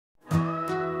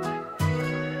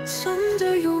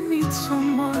someday you'll meet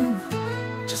someone.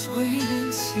 Just wait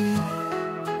and see.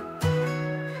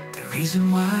 The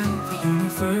reason why the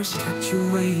universe kept you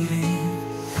waiting.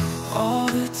 All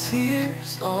the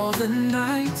tears, all the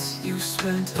nights you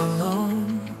spent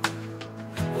alone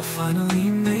will finally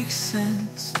make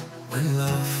sense when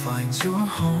love finds your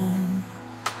home.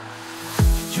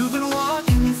 You've been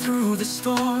walking through the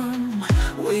storm,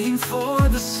 waiting for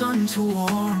the sun to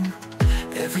warm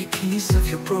every piece of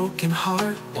your broken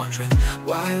heart, wondering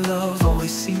why love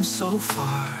always seems so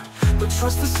far. But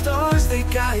trust the stars, they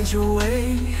guide your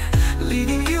way,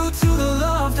 leading you to the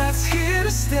love that's here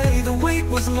to stay. The wait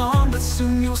was long, but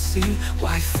soon you'll see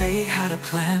why fate had a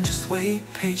plan. Just wait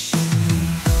patiently.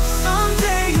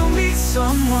 Someday you'll meet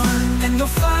someone, and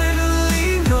you'll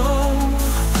finally know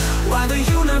why the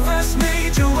universe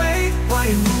made you wait, why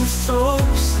it moves so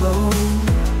slow.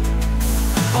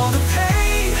 All the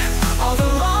pain, all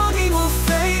the longing will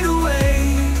fade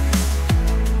away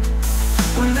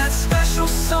when that special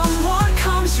someone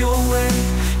comes your way.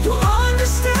 You'll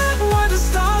understand why the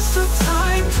stars took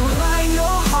time to align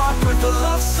your heart with the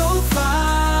love so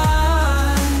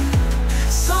fine.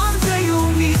 Someday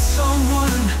you'll meet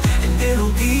someone, and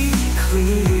it'll be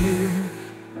clear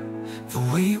the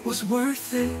wait was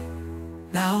worth it.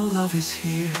 Now love is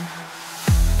here.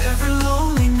 Every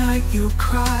lonely night you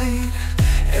cried,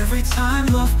 every time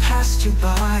love passed you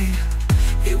by,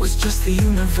 it was just the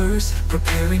universe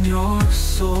preparing your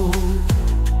soul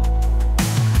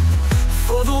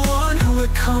for the one who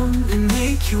would come and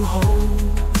make you whole.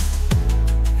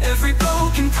 Every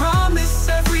broken promise,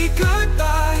 every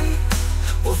goodbye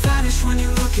will vanish when you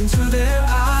look into their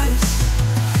eyes.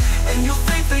 And you'll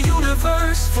thank the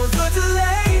universe for the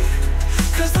delay,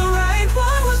 'cause the right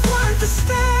one was worth the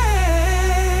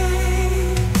stay.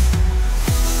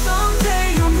 Someday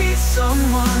you'll meet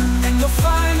someone, and you'll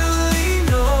finally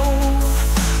know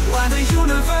why the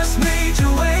universe made you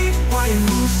wait, why it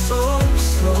moves so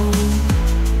slow.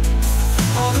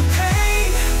 All the pain,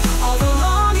 all the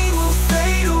longing will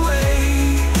fade away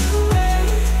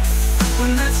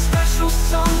when that special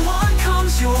someone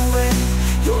comes your way.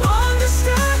 You'll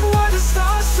understand why the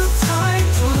stars took time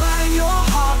to align your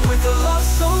heart with the love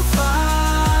so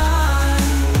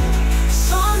fine.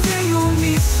 Someday you'll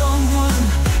meet someone,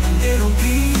 and it'll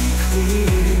be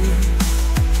clear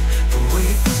the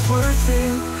wait was worth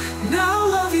it. Now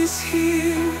love is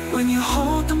here. When you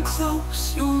hold them close,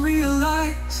 you'll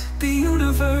realize the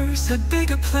universe had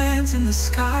bigger plans in the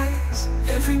skies.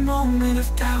 Every moment of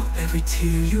doubt, every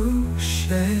tear you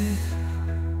shed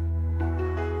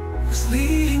was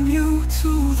leading you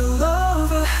to the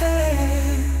love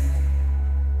ahead.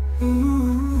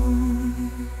 Ooh.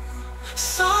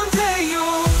 Someday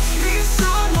you'll meet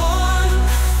someone,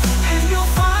 and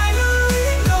you'll finally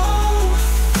know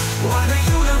why the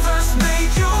universe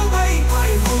made you wait, why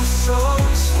it moves so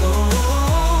slow.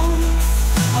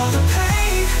 All the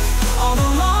pain, all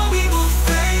the longing will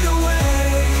fade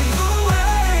away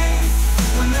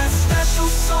when that special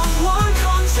someone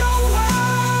comes your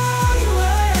way.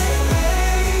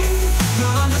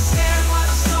 You'll understand why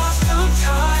the stars took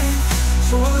time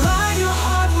to align your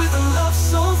heart with a love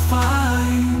so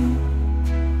fine.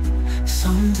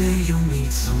 Someday you'll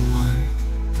meet someone,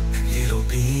 and it'll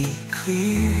be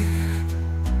clear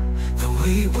the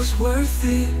wait was worth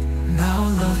it. Now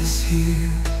love is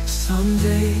here.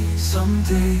 Someday,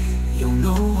 someday, you'll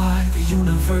know why the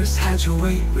universe had you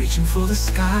wait, reaching for the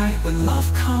sky. When love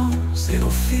comes,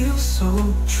 it'll feel so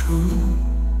true.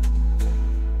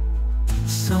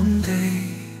 Someday,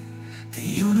 the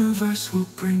universe will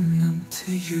bring them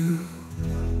to you.